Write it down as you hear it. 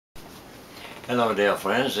Hello dear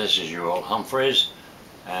friends, this is your old Humphreys,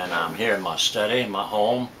 and I'm here in my study, in my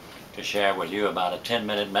home, to share with you about a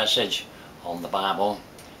 10-minute message on the Bible.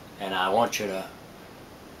 And I want you to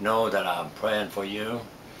know that I'm praying for you.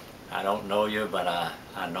 I don't know you, but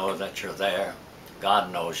I know that you're there.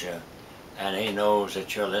 God knows you, and He knows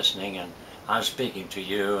that you're listening, and I'm speaking to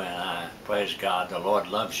you, and I praise God. The Lord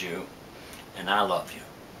loves you, and I love you.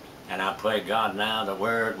 And I pray God now the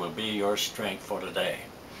Word will be your strength for today.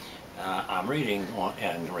 I'm reading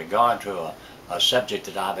in regard to a subject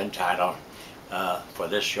that I've entitled for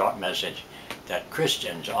this short message, that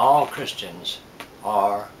Christians, all Christians,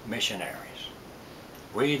 are missionaries.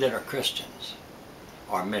 We that are Christians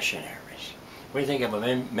are missionaries. We think of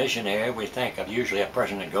a missionary, we think of usually a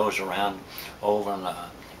person that goes around over and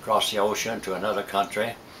across the ocean to another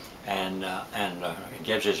country and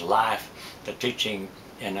gives his life to teaching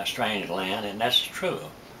in a strange land, and that's true.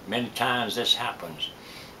 Many times this happens.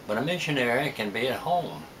 But a missionary can be at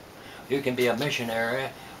home. You can be a missionary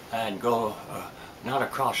and go not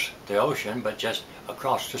across the ocean, but just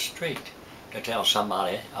across the street to tell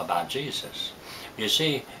somebody about Jesus. You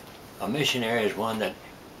see, a missionary is one that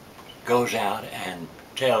goes out and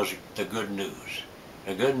tells the good news.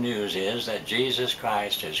 The good news is that Jesus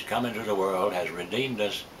Christ has come into the world, has redeemed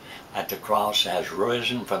us at the cross, has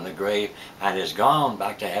risen from the grave, and has gone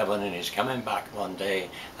back to heaven, and He's coming back one day,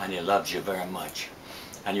 and He loves you very much.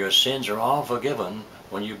 And your sins are all forgiven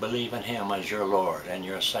when you believe in Him as your Lord and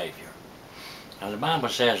your Savior. And the Bible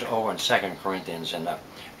says over in 2 Corinthians, in the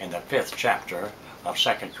 5th chapter of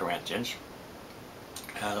 2 Corinthians,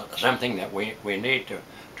 something that we need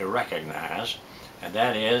to recognize, and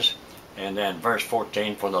that is, and then verse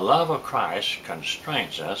 14, for the love of Christ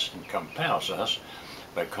constrains us and compels us,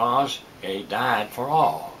 because He died for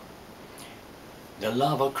all. The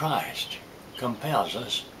love of Christ compels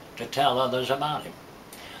us to tell others about Him.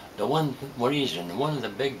 The one of the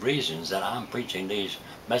big reasons that I'm preaching these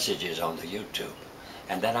messages on the YouTube,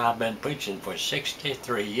 and that I've been preaching for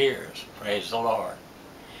 63 years, praise the Lord.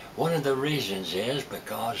 One of the reasons is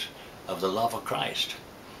because of the love of Christ.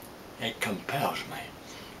 It compels me.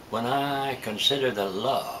 When I consider the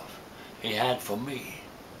love He had for me,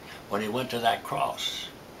 when He went to that cross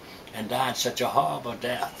and died such a horrible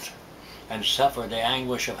death and suffered the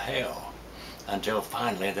anguish of hell until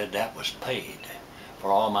finally the debt was paid for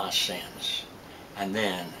all my sins. And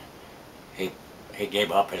then he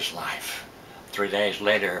gave up His life. 3 days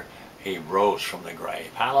later, He rose from the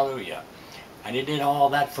grave. Hallelujah. And He did all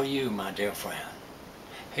that for you, my dear friend.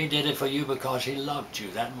 He did it for you because He loved you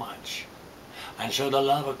that much. And so the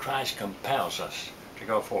love of Christ compels us to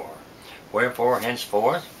go forward. Wherefore,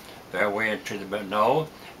 henceforth, there we are to know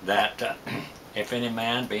that if any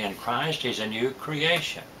man be in Christ, he's a new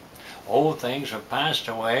creation. Old things have passed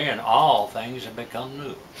away, and all things have become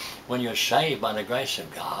new. When you're saved by the grace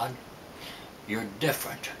of God, you're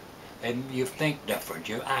different. And you think different,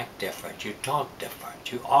 you act different, you talk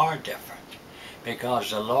different, you are different. Because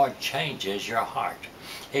the Lord changes your heart.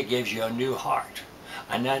 He gives you a new heart.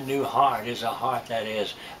 And that new heart is a heart that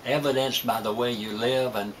is evidenced by the way you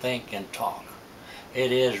live and think and talk.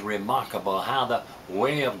 It is remarkable how the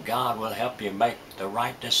way of God will help you make the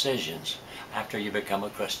right decisions after you become a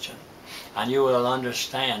Christian. And you will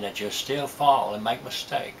understand that you still fall and make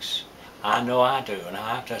mistakes. I know I do, and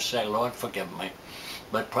I have to say, Lord, forgive me.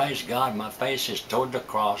 But praise God, my face is toward the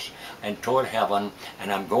cross and toward heaven,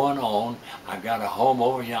 and I'm going on. I've got a home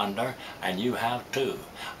over yonder, and you have too.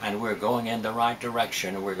 And we're going in the right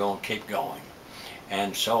direction, and we're going to keep going.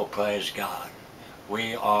 And so, praise God,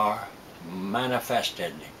 we are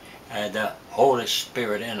manifested the Holy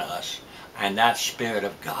Spirit in us, and that Spirit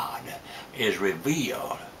of God is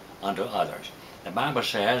revealed unto others. The Bible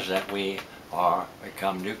says that we are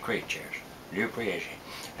become new creatures, new creation.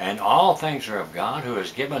 And all things are of God, who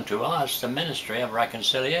has given to us the ministry of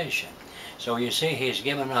reconciliation. So you see, He's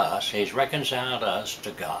given us, He's reconciled us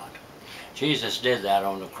to God. Jesus did that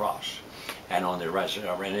on the cross, and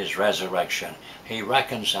in His resurrection. He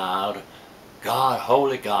reconciled God,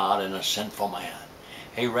 holy God, and a sinful man.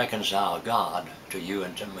 He reconciled God to you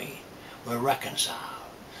and to me. We're reconciled.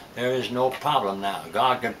 There is no problem now.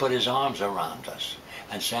 God can put His arms around us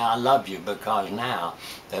and say, I love you, because now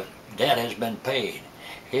the debt has been paid.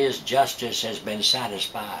 His justice has been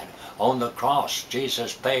satisfied. On the cross,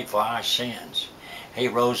 Jesus paid for our sins. He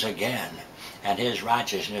rose again, and His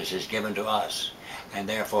righteousness is given to us. And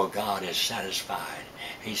therefore God is satisfied.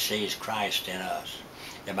 He sees Christ in us.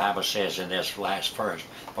 The Bible says in this last verse,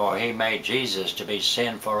 for He made Jesus to be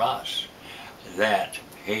sin for us, that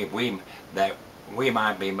we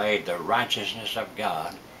might be made the righteousness of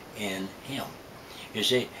God in Him. You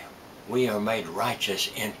see, we are made righteous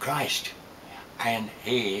in Christ. and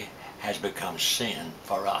he has become sin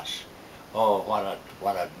for us. Oh,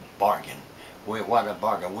 what a bargain. What a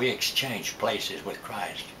bargain. We exchanged places with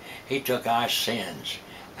Christ. He took our sins,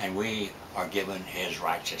 and we are given his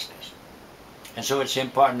righteousness. And so it's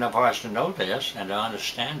important for us to know this and to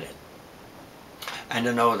understand it. And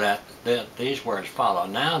to know that these words follow.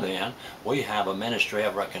 Now then, we have a ministry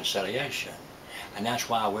of reconciliation. And that's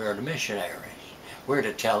why we're the missionaries. We're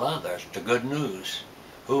to tell others the good news.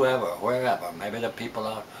 Whoever, wherever, maybe the people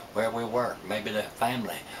out where we work, maybe the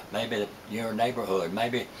family, maybe your neighborhood,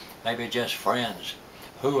 maybe just friends,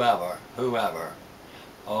 whoever.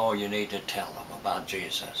 Oh, you need to tell them about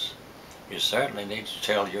Jesus. You certainly need to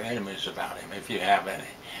tell your enemies about him if you have any.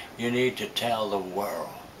 You need to tell the world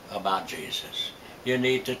about Jesus. You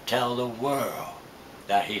need to tell the world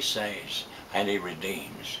that he saves and he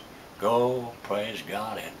redeems. Go, praise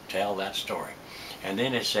God, and tell that story. And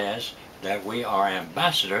then it says that we are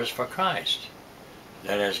ambassadors for Christ.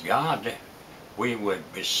 That as God, we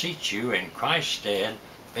would beseech you in Christ's stead,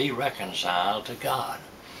 be reconciled to God.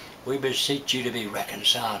 We beseech you to be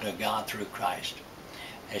reconciled to God through Christ.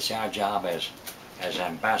 It's our job as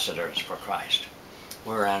ambassadors for Christ.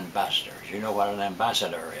 We're ambassadors. You know what an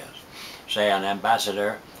ambassador is. Say an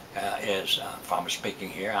ambassador is, if I'm speaking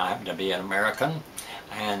here, I happen to be an American,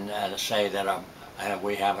 and say that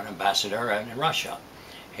we have an ambassador in Russia.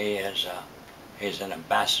 He's an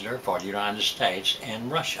ambassador for the United States in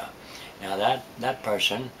Russia. Now that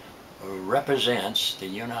person represents the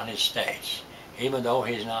United States, even though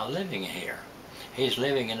he's not living here. He's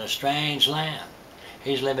living in a strange land.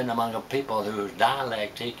 He's living among a people whose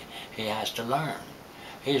dialectic he has to learn.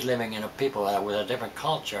 He's living in a people with a different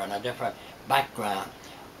culture and a different background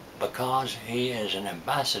because he is an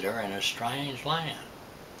ambassador in a strange land.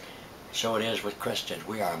 So it is with Christians.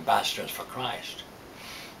 We are ambassadors for Christ.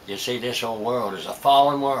 You see, this whole world is a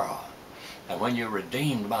fallen world. And when you're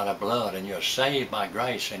redeemed by the blood and you're saved by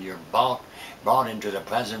grace and you're brought into the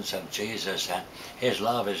presence of Jesus and his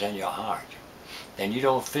love is in your heart, then you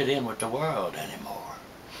don't fit in with the world anymore.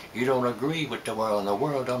 You don't agree with the world, and the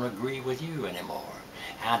world don't agree with you anymore.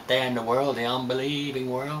 Out there in the world, the unbelieving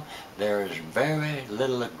world, there is very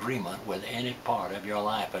little agreement with any part of your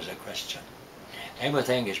life as a Christian.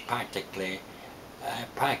 Everything is practically,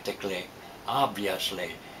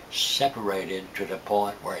 obviously separated to the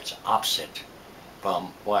point where it's opposite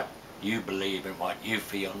from what you believe and what you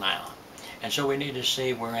feel now. And so we need to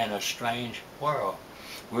see we're in a strange world.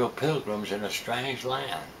 We're pilgrims in a strange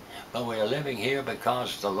land. But we are living here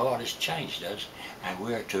because the Lord has changed us, and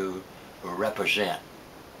we're to represent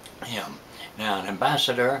him. Now an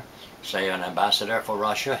ambassador, say an ambassador for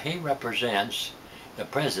Russia, he represents the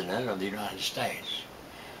President of the United States.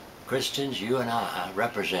 Christians, you and I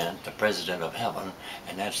represent the President of heaven,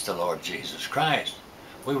 and that's the Lord Jesus Christ.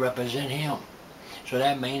 We represent him. So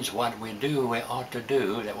that means what we do, we ought to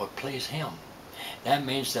do that will please him. That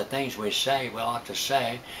means the things we say, we ought to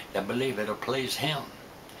say that believe it'll please him.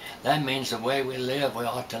 That means the way we live, we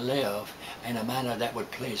ought to live in a manner that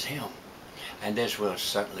would please him. And this will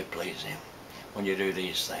certainly please him when you do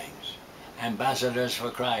these things. Ambassadors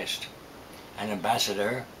for Christ. An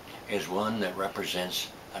ambassador is one that represents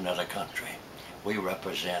another country. We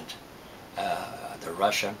represent the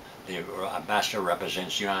Russian, the ambassador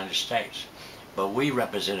represents the United States. But we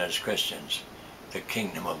represent as Christians the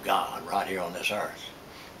kingdom of God right here on this earth.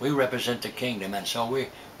 We represent the kingdom, and so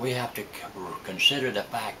we have to consider the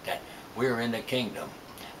fact that we're in the kingdom,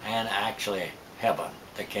 and actually heaven,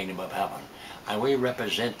 the kingdom of heaven. And we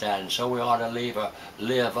represent that, and so we ought to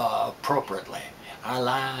live appropriately. Our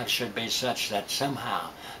lives should be such that somehow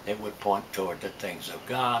it would point toward the things of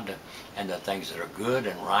God, and the things that are good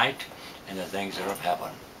and right, and the things that are of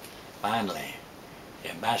heaven. Finally, the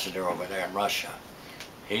ambassador over there in Russia.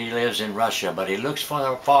 He lives in Russia, but he looks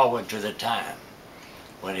forward to the time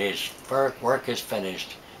when his work is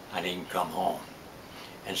finished and he can come home.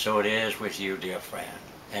 And so it is with you, dear friend,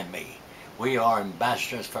 and me. We are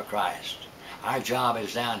ambassadors for Christ. Our job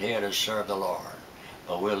is down here to serve the Lord,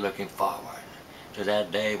 but we're looking forward to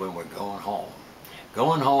that day when we're going home.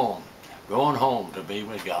 Going home to be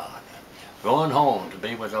with God. Going home to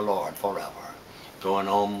be with the Lord forever. Going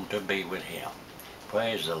home to be with him.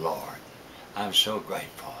 Praise the Lord. I'm so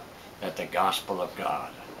grateful that the gospel of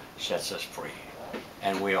God sets us free.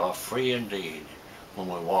 And we are free indeed when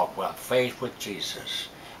we walk by faith with Jesus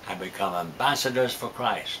and become ambassadors for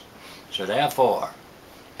Christ. So therefore,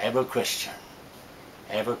 every Christian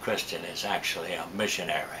is actually a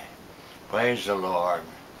missionary. Praise the Lord.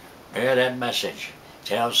 Bear that message.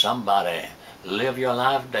 Tell somebody. Live your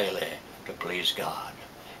life daily to please God.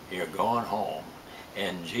 You're going home.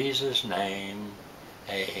 In Jesus' name,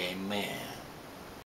 amen.